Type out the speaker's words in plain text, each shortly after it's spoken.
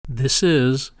This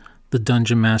is the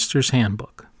Dungeon Master's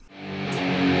Handbook.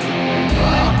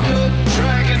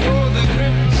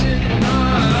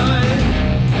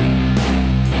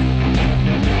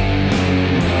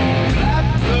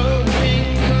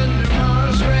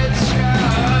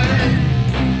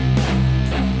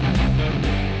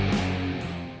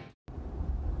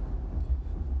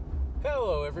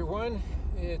 Hello everyone,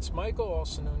 it's Michael,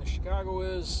 also known as Chicago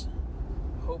Is.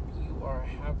 Hope you are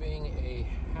having a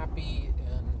happy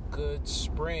and good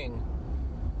spring.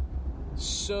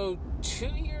 So 2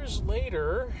 years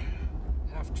later,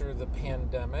 after the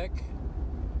pandemic,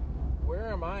 where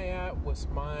am I at with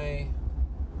my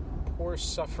poor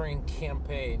suffering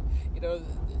campaign? You know,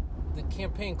 the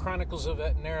campaign Chronicles of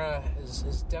Vetnera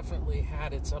has definitely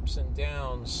had its ups and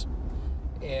downs,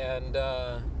 and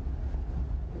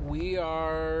we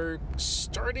are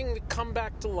starting to come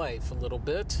back to life a little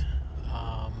bit.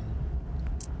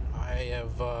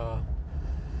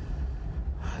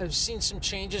 I've seen some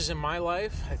changes in my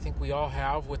life. I think we all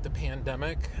have with the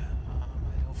pandemic.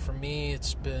 I know for me,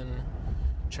 it's been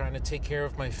trying to take care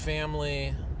of my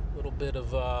family, a little bit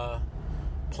of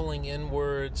pulling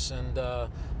inwards, and a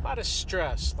lot of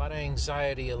stress, a lot of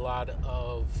anxiety, a lot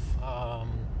of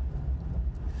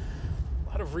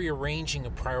rearranging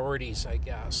of priorities, I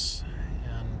guess.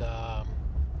 And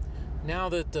now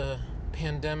that the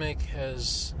pandemic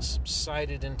has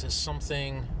subsided into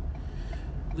something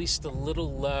at least a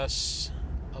little less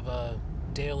of a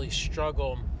daily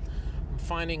struggle, I'm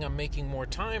finding I'm making more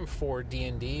time for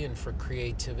D&D and for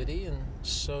creativity, and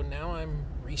so now I'm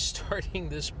restarting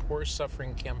this poor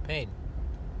suffering campaign.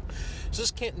 So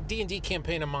this D&D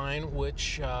campaign of mine,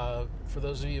 which for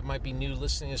those of you who might be new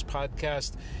listening to this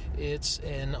podcast, it's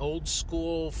an old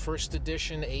school first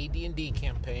edition AD&D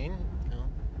campaign,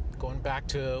 going back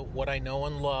to what I know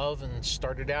and love and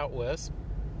started out with.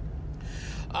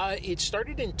 It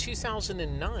started in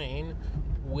 2009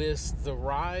 with the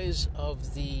rise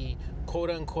of the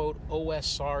quote-unquote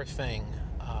OSR thing,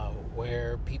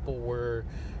 where people were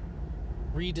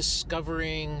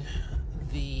rediscovering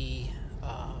the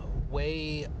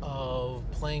way of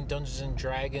playing Dungeons and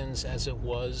Dragons as it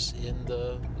was in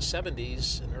the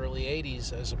 70s and early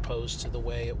 80s, as opposed to the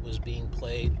way it was being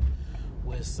played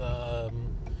with,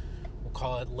 we'll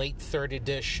call it late 3rd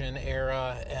edition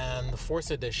era and the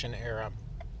 4th edition era.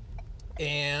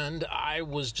 And I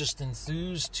was just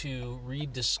enthused to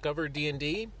rediscover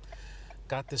D&D,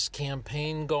 got this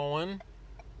campaign going,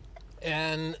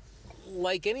 and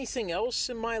like anything else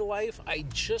in my life, I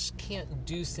just can't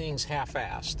do things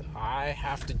half-assed. I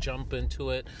have to jump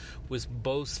into it with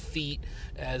both feet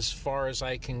as far as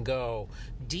I can go.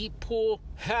 Deep pool?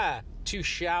 Too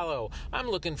shallow. I'm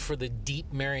looking for the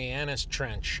deep Marianas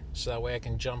Trench, so that way I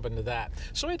can jump into that.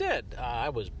 So I did. I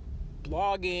was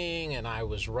blogging and I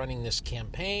was running this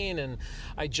campaign, and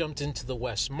I jumped into the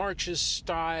West Marches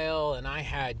style, and I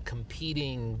had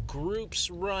competing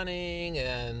groups running,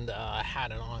 and I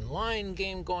had an online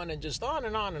game going, and just on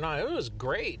and on and on. It was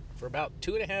great for about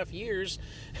 2.5 years.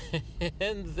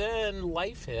 And then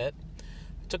life hit.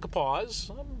 I took a pause,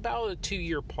 about a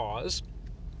 2-year pause,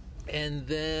 and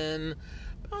then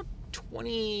about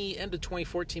end of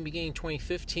 2014, beginning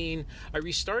 2015, I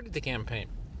restarted the campaign.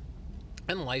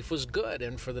 And life was good.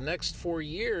 And for the next 4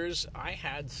 years, I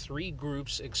had 3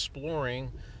 groups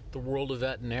exploring the world of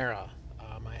Vetnera.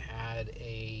 I had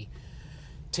a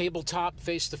tabletop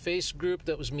face-to-face group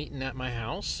that was meeting at my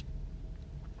house.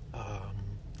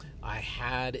 I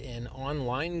had an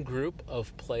online group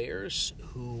of players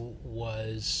who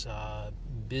was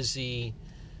busy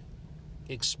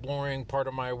exploring part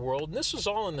of my world. And this was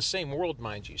all in the same world,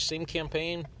 mind you. Same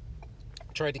campaign.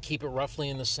 Tried to keep it roughly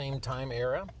in the same time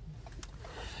era.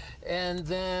 And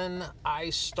then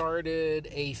I started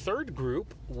a 3rd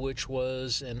group, which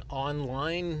was an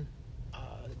online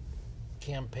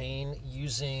campaign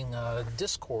using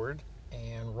Discord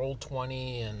and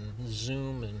Roll20 and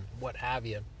Zoom and what have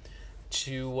you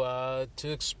to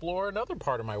explore another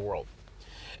part of my world.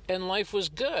 And life was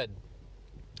good.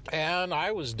 And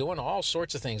I was doing all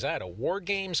sorts of things. I had a War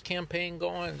Games campaign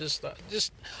going, just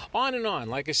on and on.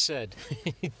 Like I said,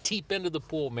 deep into the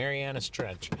pool, Marianas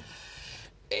Trench.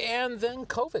 And then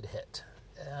COVID hit.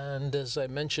 And as I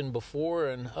mentioned before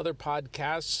in other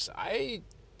podcasts, I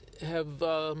have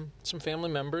some family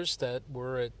members that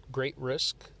were at great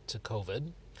risk to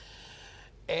COVID.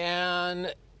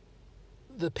 And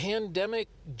the pandemic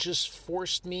just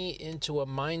forced me into a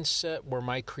mindset where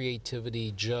my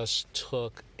creativity just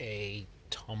took a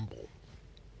tumble.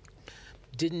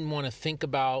 Didn't want to think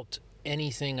about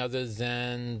anything other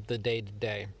than the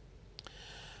day-to-day.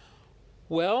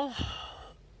 Well,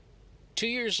 2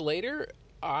 years later,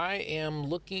 I am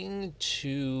looking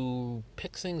to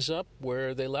pick things up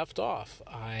where they left off.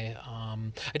 I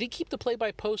did keep the Play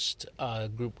by Post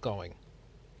group going,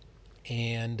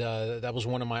 and that was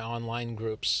one of my online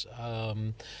groups.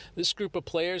 This group of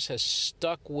players has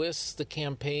stuck with the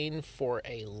campaign for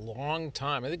a long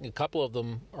time. I think a couple of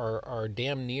them are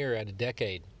damn near at a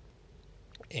decade.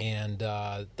 And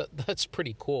that's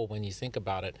pretty cool when you think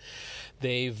about it.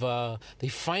 They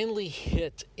finally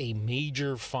hit a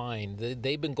major find.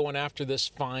 They've been going after this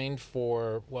find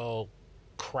for, well,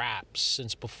 crap,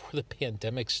 since before the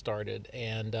pandemic started.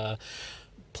 And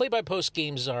play-by-post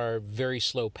games are very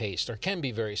slow-paced, or can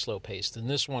be very slow-paced. And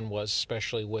this one was,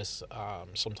 especially with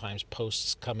sometimes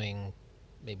posts coming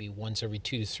maybe once every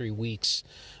 2 to 3 weeks.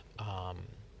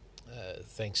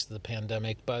 Thanks to the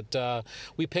pandemic, but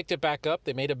we picked it back up.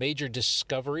 They made a major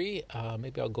discovery.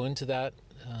 Maybe I'll go into that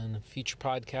in a future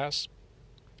podcast.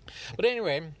 But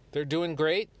anyway, they're doing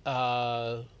great.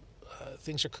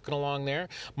 Things are cooking along there.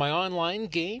 My online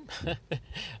game,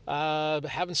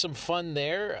 having some fun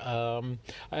there.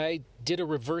 I did a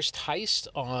reversed heist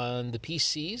on the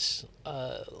PCs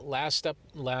last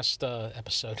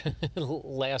episode,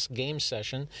 last game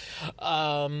session.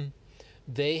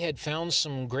 They had found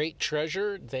some great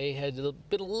treasure. They had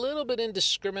been a little bit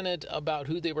indiscriminate about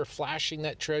who they were flashing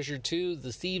that treasure to.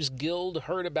 The Thieves Guild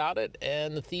heard about it,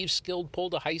 and the Thieves Guild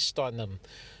pulled a heist on them.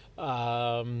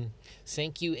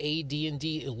 Thank you,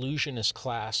 AD&D Illusionist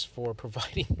class, for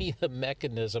providing me the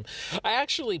mechanism. I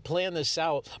actually planned this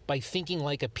out by thinking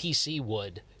like a PC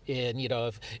would. And,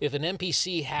 if an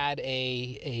NPC had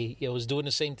was doing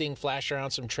the same thing, flash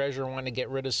around some treasure, wanted to get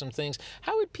rid of some things,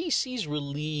 how would PCs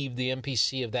relieve the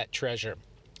NPC of that treasure?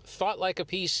 Thought like a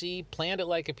PC, planned it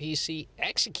like a PC,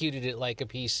 executed it like a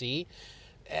PC,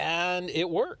 and it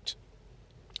worked.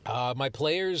 My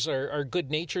players are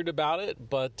good-natured about it,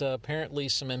 but apparently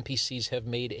some NPCs have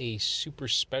made a super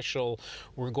special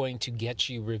 "we're going to get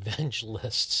you" revenge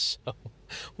list. So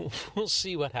we'll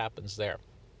see what happens there.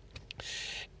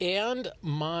 And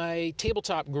my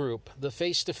tabletop group, the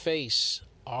Face-to-Face,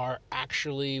 we're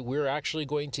actually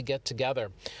going to get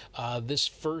together. This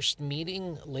first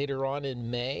meeting later on in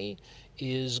May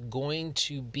is going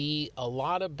to be a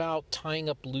lot about tying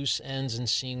up loose ends and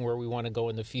seeing where we want to go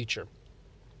in the future.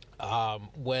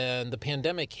 When the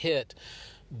pandemic hit,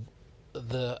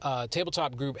 the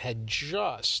tabletop group had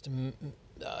just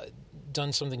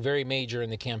done something very major in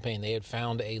the campaign. They had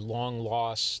found a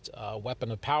long-lost weapon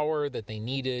of power that they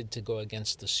needed to go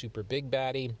against the super big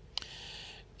baddie,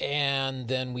 and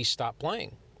then we stopped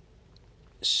playing.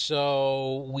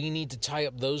 So we need to tie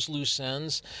up those loose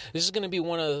ends. This is going to be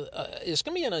it's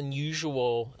going to be an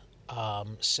unusual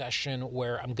session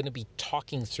where I'm going to be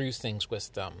talking through things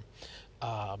with them.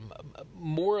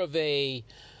 More of a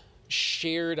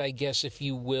shared, I guess, if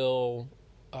you will,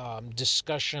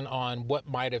 discussion on what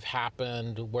might have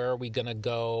happened, where are we going to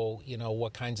go,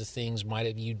 what kinds of things might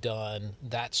have you done,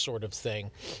 that sort of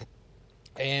thing.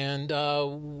 And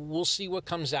we'll see what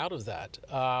comes out of that.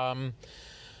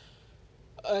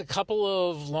 A couple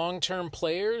of long-term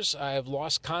players I've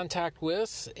lost contact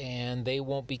with, and they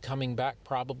won't be coming back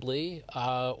probably.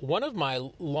 One of my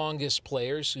longest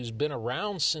players, who's been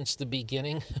around since the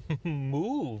beginning,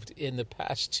 moved in the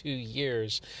past 2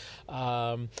 years.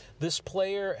 This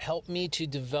player helped me to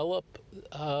develop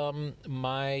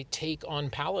my take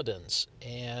on paladins,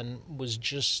 and was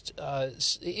just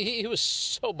it was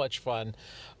so much fun.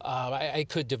 I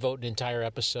could devote an entire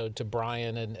episode to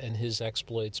Brian and his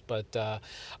exploits, but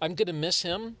I'm going to miss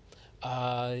him.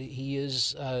 He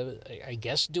is, I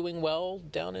guess, doing well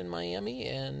down in Miami,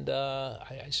 and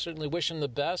I certainly wish him the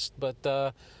best, but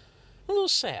a little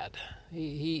sad.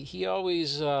 He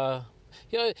always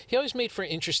made for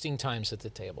interesting times at the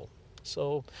table.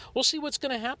 So we'll see what's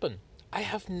going to happen. I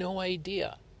have no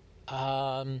idea.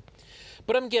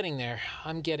 But I'm getting there.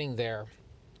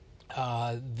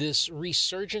 This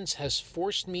resurgence has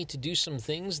forced me to do some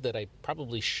things that I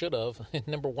probably should have.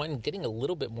 Number one, getting a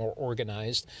little bit more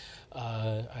organized.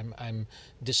 I'm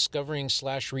discovering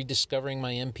 / rediscovering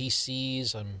my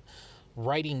NPCs. I'm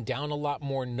writing down a lot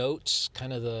more notes,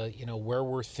 kind of the, where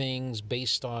were things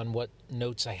based on what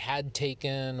notes I had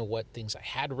taken, what things I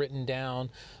had written down,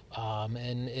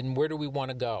 and where do we want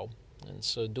to go. And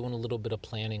so doing a little bit of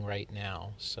planning right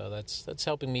now. So that's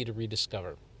helping me to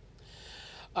rediscover.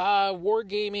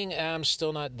 Wargaming, I'm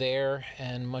still not there,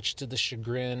 and much to the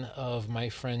chagrin of my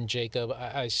friend Jacob,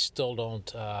 I still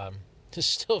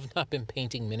still have not been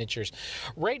painting miniatures.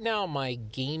 Right now, my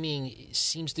gaming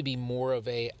seems to be more of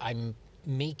I'm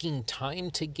making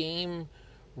time to game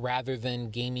rather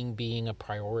than gaming being a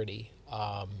priority.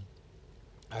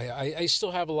 I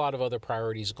still have a lot of other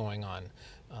priorities going on.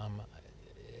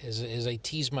 As I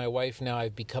tease my wife now,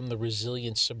 I've become the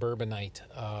resilient suburbanite.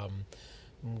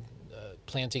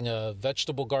 Planting a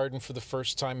vegetable garden for the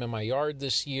first time in my yard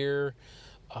this year.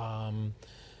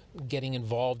 Getting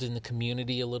involved in the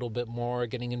community a little bit more,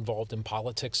 getting involved in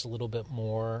politics a little bit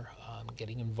more,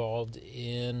 getting involved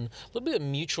in a little bit of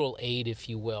mutual aid, if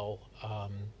you will,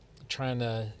 trying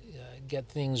to get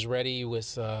things ready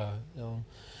with,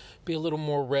 be a little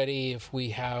more ready if we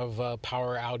have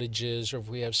power outages or if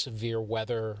we have severe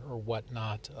weather or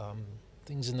whatnot.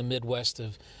 Things in the Midwest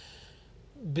have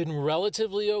been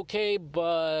relatively okay,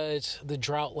 but the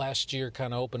drought last year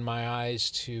kind of opened my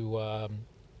eyes to...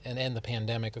 and the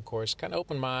pandemic, of course, kind of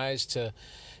opened my eyes to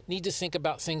need to think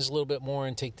about things a little bit more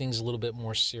and take things a little bit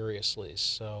more seriously.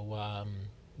 So,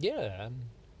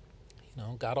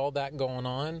 got all that going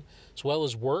on, as well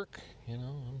as work.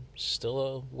 I'm still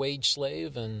a wage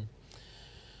slave and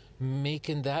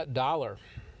making that dollar.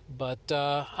 But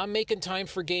I'm making time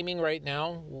for gaming right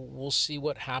now. We'll see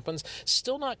what happens.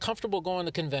 Still not comfortable going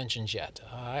to conventions yet.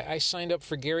 I signed up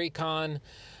for GaryCon.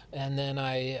 And then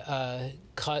I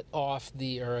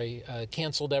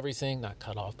canceled everything. Not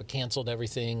cut off, but canceled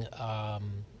everything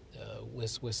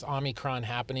with Omicron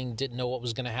happening. Didn't know what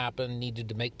was going to happen. Needed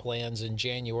to make plans in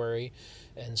January,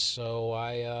 and so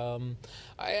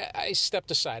I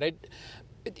stepped aside.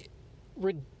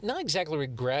 Not exactly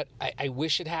regret. I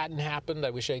wish it hadn't happened.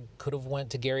 I wish I could have went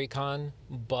to GaryCon,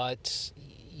 but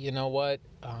you know what?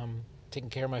 Taking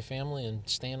care of my family and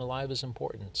staying alive is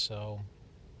important. So.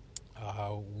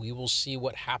 We will see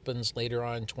what happens later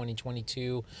on in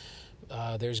 2022.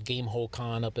 There's Gamehole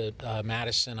Con up at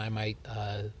Madison. I might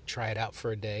try it out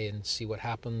for a day and see what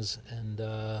happens. And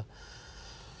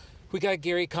we got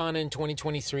GaryCon in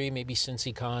 2023, maybe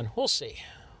CincyCon. We'll see.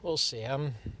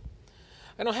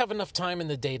 I don't have enough time in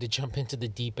the day to jump into the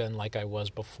deep end like I was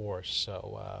before,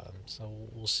 so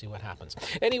we'll see what happens.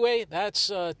 Anyway, that's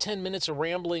 10 minutes of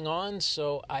rambling on,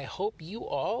 so I hope you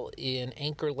all in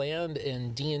Anchor Land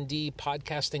and D&D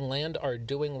podcasting land are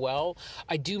doing well.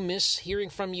 I do miss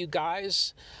hearing from you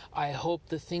guys. I hope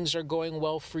that things are going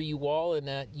well for you all and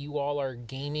that you all are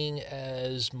gaming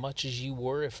as much as you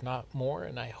were, if not more,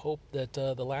 and I hope that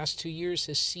the last 2 years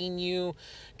has seen you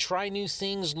try new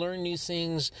things, learn new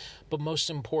things, but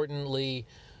most importantly,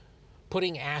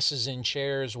 putting asses in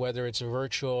chairs, whether it's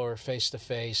virtual or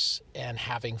face-to-face, and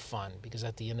having fun, because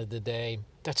at the end of the day,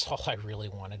 that's all I really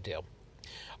want to do.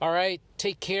 All right,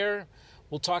 take care.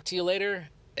 We'll talk to you later,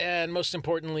 and most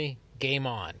importantly, game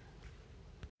on.